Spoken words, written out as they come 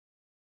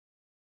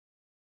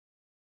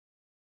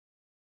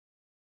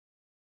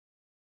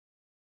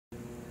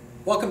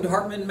Welcome to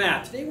Hartman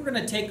Math. Today we're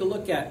going to take a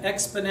look at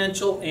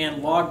exponential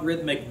and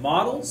logarithmic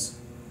models.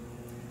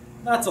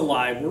 That's a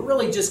lie. We're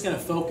really just going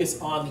to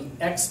focus on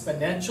the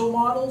exponential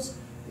models,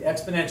 the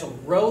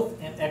exponential growth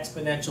and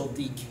exponential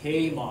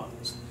decay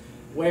models,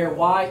 where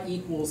y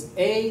equals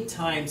a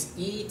times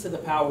e to the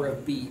power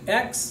of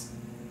bx,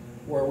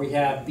 where we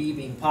have b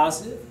being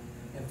positive,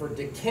 and for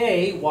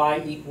decay,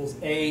 y equals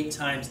a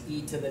times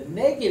e to the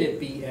negative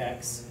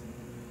bx,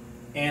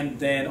 and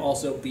then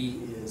also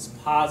b is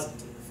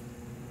positive.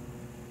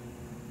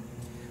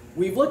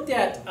 We've looked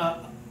at,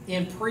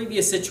 in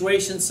previous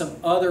situations, some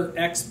other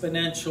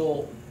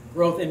exponential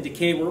growth and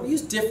decay where we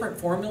use different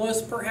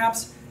formulas,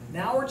 perhaps.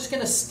 Now we're just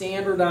going to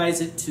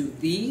standardize it to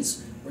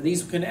these, where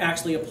these can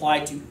actually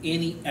apply to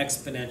any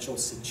exponential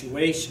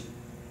situation.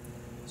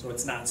 So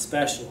it's not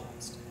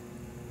specialized.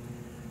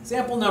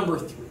 Example number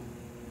 3.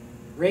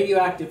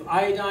 Radioactive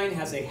iodine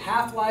has a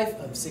half-life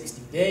of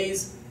 60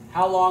 days.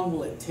 How long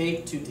will it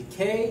take to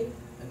decay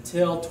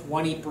until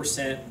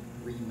 20%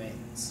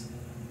 remains?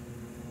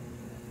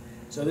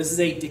 So this is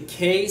a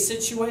decay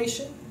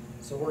situation.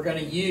 So we're going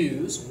to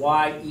use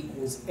y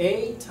equals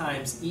a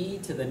times e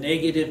to the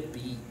negative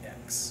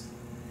bx.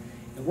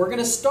 And we're going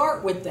to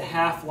start with the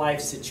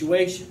half-life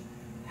situation.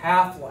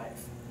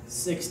 Half-life,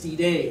 60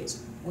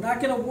 days. We're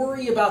not going to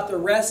worry about the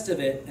rest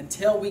of it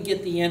until we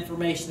get the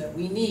information that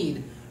we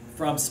need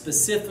from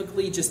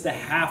specifically just the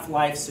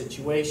half-life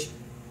situation.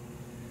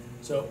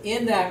 So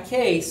in that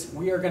case,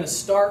 we are going to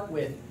start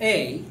with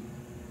a,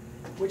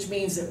 which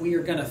means that we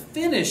are going to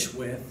finish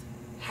with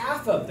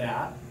half of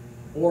that,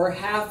 or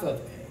half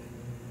of a.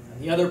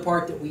 And the other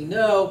part that we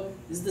know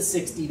is the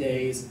 60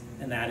 days,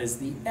 and that is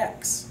the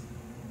x.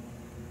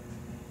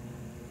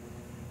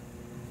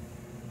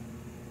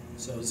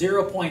 So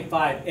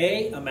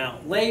 0.5a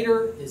amount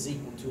later is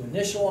equal to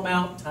initial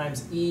amount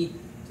times e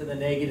to the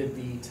negative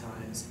b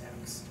times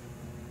x.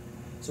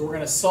 So we're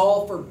going to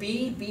solve for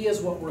b. B is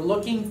what we're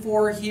looking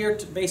for here,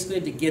 to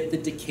basically to get the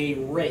decay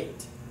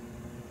rate.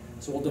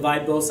 So we'll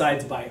divide both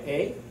sides by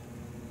a.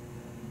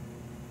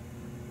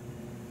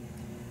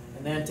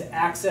 And then to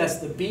access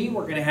the b,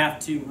 we're going to have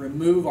to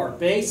remove our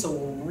base, so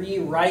we'll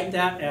rewrite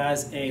that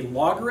as a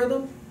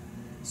logarithm.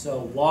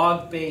 So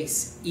log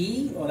base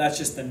e, well, that's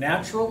just the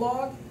natural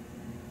log.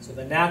 So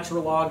the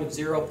natural log of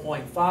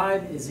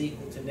 0.5 is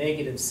equal to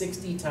negative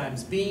 60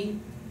 times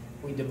b.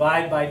 We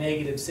divide by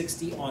negative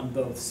 60 on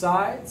both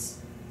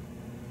sides.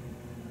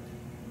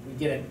 We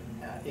get an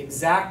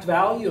exact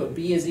value of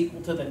b is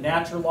equal to the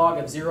natural log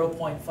of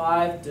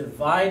 0.5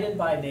 divided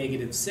by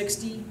negative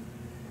 60.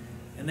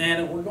 And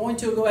then we're going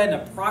to go ahead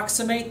and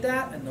approximate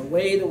that. And the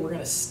way that we're going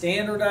to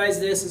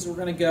standardize this is we're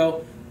going to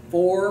go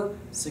for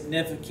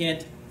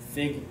significant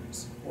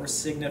figures, or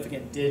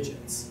significant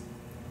digits.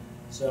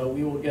 So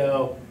we will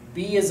go,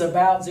 b is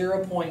about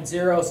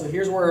 0.0. So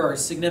here's where our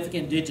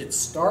significant digits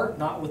start,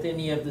 not with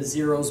any of the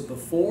zeros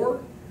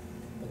before.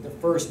 But the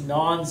first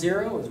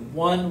non-zero is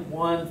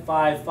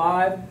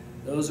 1155.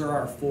 Those are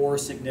our 4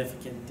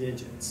 significant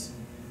digits.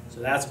 So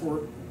that's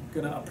what we're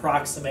going to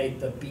approximate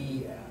the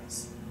b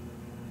as.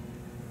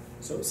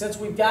 So since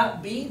we've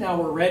got b, now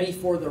we're ready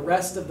for the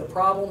rest of the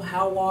problem.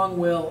 How long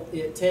will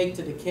it take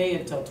to decay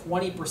until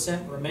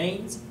 20%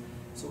 remains?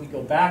 So we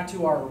go back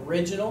to our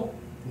original.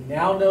 We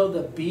now know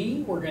the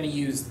b. We're going to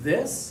use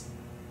this.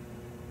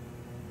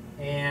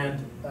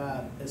 And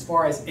as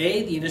far as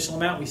a, the initial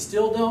amount, we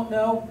still don't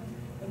know.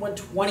 And when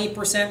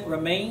 20%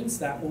 remains,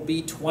 that will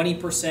be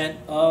 20%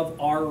 of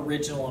our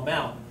original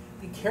amount.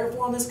 Be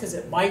careful on this because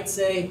it might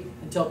say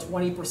until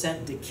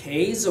 20%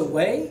 decays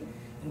away,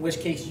 in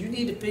which case you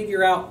need to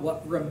figure out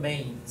what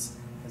remains,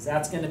 because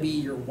that's going to be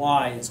your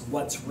y, is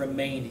what's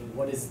remaining,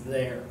 what is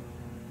there.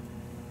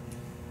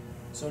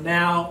 So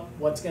now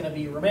what's going to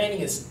be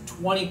remaining is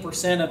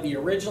 20% of the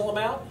original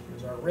amount.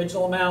 Here's our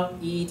original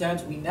amount, e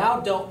times, we now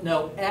don't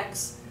know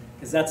x,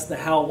 because that's the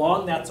how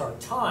long, that's our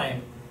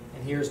time,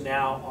 and here's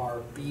now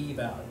our b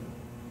value.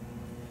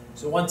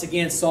 So once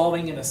again,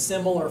 solving in a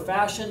similar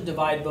fashion,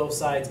 divide both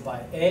sides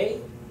by a.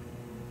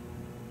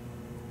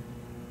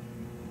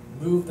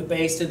 Move the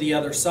base to the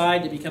other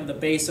side to become the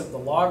base of the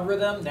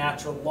logarithm,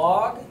 natural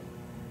log.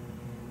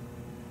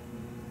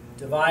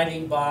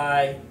 Dividing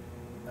by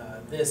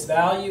this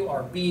value,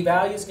 our b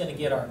value is going to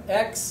get our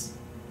x.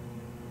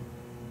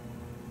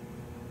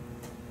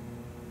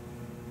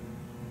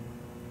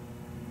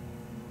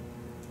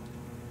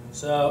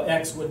 So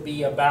x would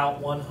be about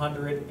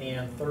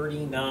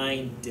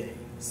 139 days.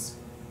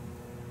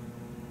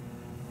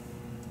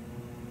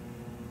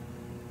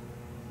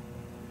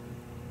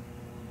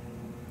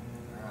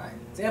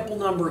 Example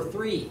number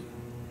 3.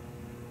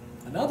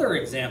 Another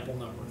example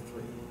number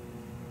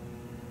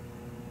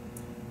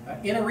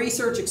 3. In a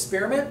research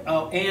experiment,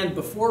 and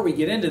before we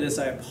get into this,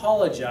 I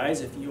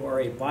apologize if you are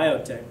a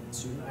biotech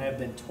student. I have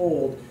been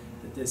told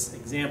that this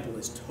example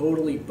is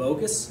totally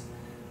bogus,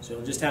 so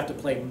you'll just have to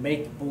play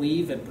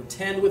make-believe and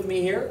pretend with me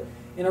here.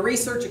 In a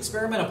research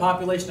experiment, a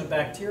population of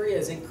bacteria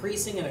is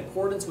increasing in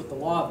accordance with the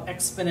law of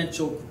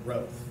exponential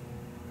growth.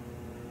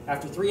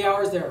 After 3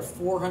 hours, there are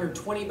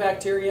 420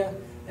 bacteria,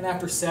 and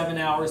after 7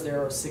 hours,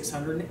 there are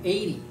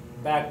 680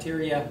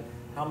 bacteria.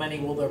 How many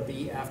will there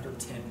be after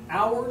 10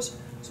 hours?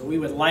 So we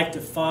would like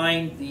to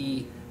find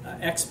the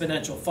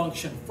exponential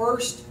function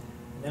first,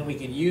 and then we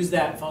can use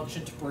that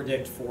function to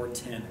predict for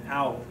 10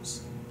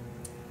 hours.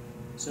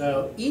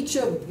 So each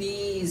of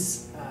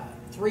these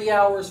 3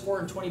 hours,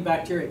 420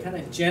 bacteria kind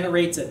of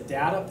generates a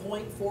data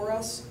point for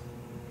us.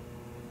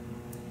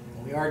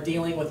 We are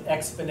dealing with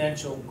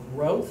exponential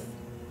growth.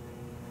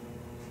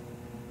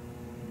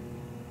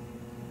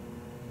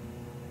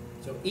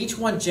 So each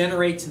one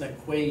generates an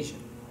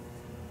equation.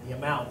 The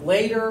amount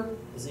later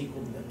is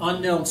equal to the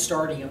unknown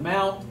starting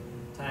amount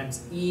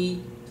times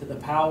e to the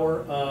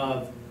power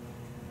of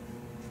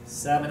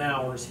 7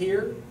 hours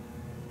here,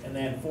 and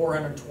then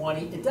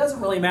 420. It doesn't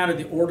really matter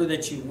the order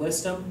that you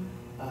list them.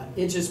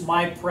 It's just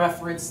my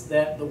preference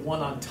that the one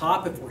on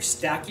top, if we're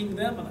stacking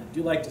them, and I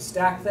do like to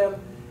stack them,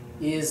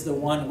 is the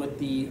one with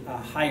the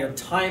higher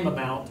time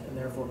amount and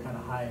therefore kind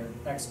of higher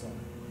exponent.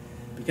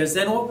 Because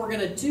then what we're going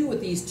to do with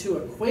these two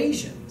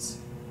equations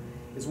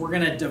is we're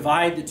going to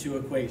divide the two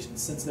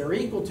equations. Since they're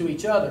equal to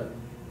each other,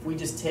 if we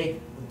just take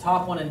the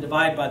top one and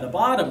divide by the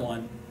bottom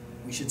one,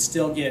 we should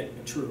still get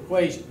a true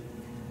equation.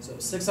 So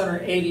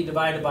 680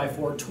 divided by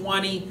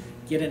 420,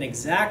 get an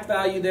exact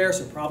value there,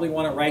 so probably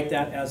want to write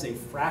that as a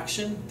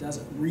fraction.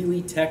 Doesn't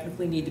really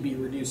technically need to be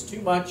reduced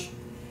too much.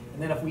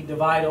 And then if we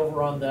divide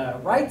over on the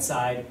right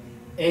side,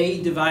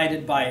 a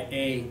divided by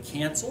a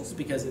cancels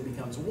because it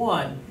becomes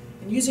 1.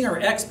 And using our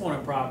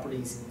exponent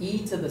properties,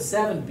 e to the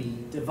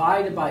 7b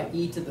divided by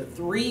e to the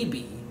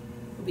 3b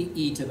will be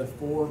e to the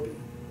 4b.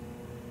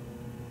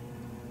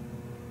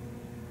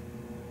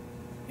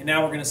 And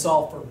now we're going to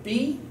solve for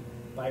b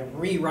by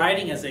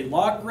rewriting as a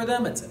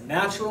logarithm. It's a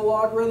natural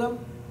logarithm.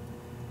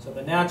 So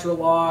the natural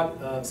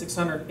log of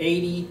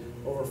 680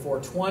 over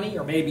 420,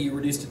 or maybe you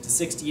reduced it to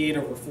 68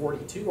 over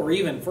 42, or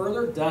even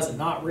further, does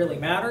not really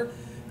matter,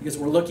 because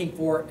we're looking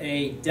for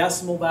a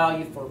decimal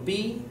value for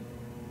b.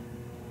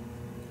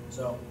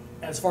 So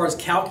as far as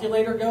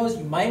calculator goes,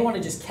 you might want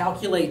to just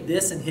calculate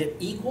this and hit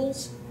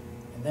equals,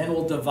 and then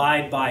we'll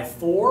divide by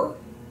 4.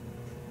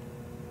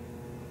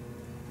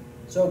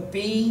 So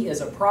b is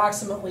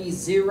approximately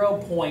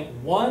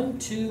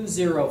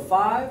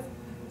 0.1205.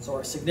 So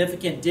our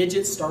significant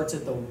digit starts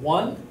at the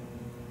 1.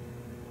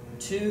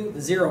 2,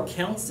 the 0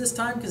 counts this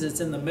time because it's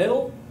in the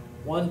middle.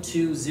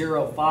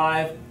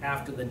 1205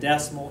 after the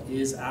decimal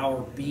is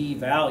our b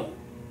value.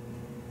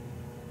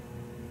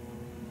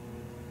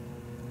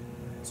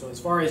 So as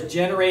far as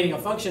generating a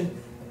function,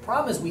 the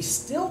problem is we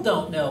still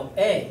don't know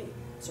a.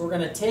 So we're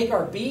going to take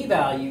our b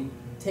value,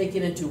 take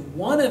it into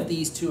one of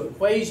these two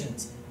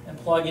equations, and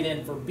plug it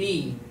in for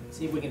b,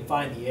 see if we can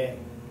find the a.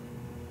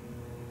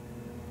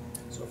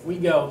 So if we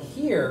go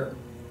here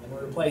and we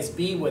replace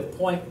b with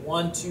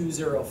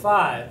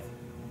 0.1205,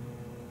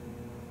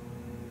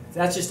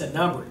 that's just a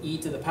number, e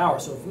to the power.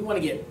 So if we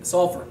want to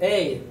solve for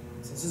a,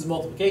 since this is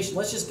multiplication,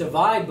 let's just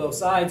divide both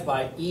sides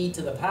by e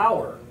to the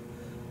power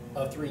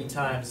of 3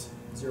 times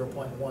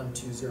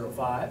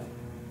 0.1205.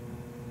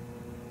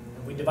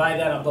 And we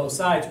divide that on both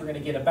sides, we're going to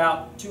get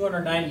about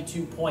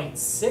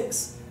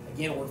 292.6.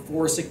 Again, we're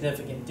 4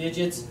 significant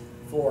digits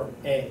for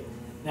a.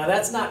 Now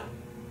that's not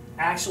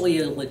actually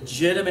a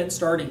legitimate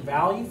starting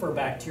value for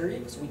bacteria,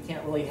 because we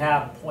can't really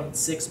have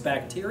 0.6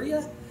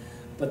 bacteria.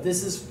 But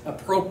this is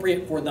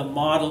appropriate for the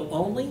model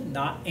only,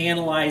 not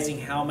analyzing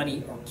how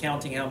many or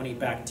counting how many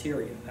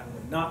bacteria. That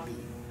would not be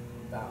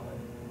valid.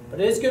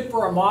 But it is good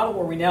for our model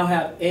where we now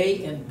have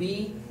a and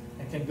b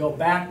and can go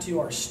back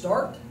to our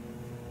start.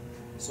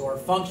 So our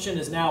function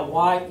is now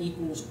y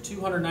equals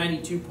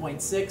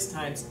 292.6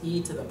 times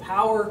e to the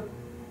power.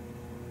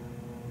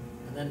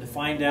 And then to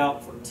find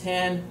out for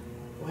 10,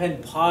 go ahead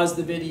and pause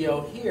the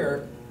video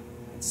here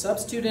and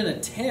substitute in a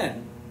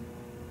 10.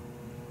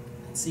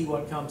 And see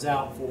what comes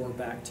out for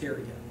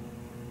bacteria.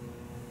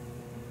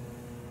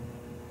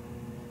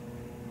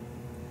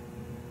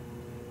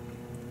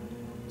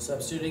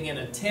 Substituting in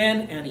a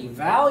 10 and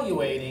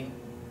evaluating,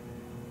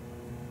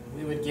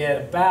 we would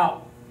get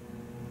about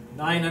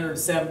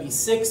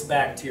 976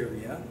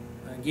 bacteria.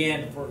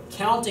 Again, for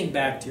counting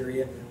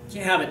bacteria, you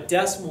can't have a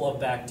decimal of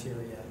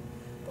bacteria.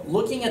 But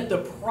looking at the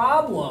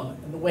problem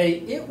and the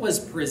way it was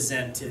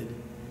presented,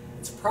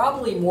 it's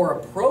probably more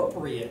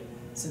appropriate,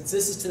 since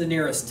this is to the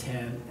nearest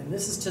 10, and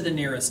this is to the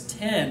nearest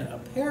 10,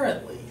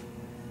 apparently,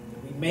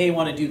 we may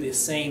want to do the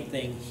same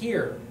thing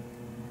here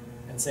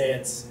and say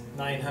it's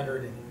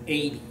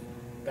 980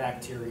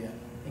 bacteria.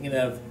 Thinking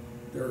of,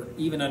 they're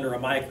even under a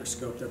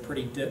microscope, they're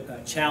pretty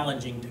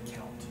challenging to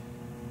count.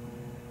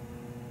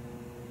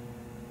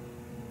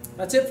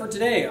 That's it for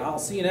today. I'll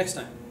see you next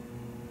time.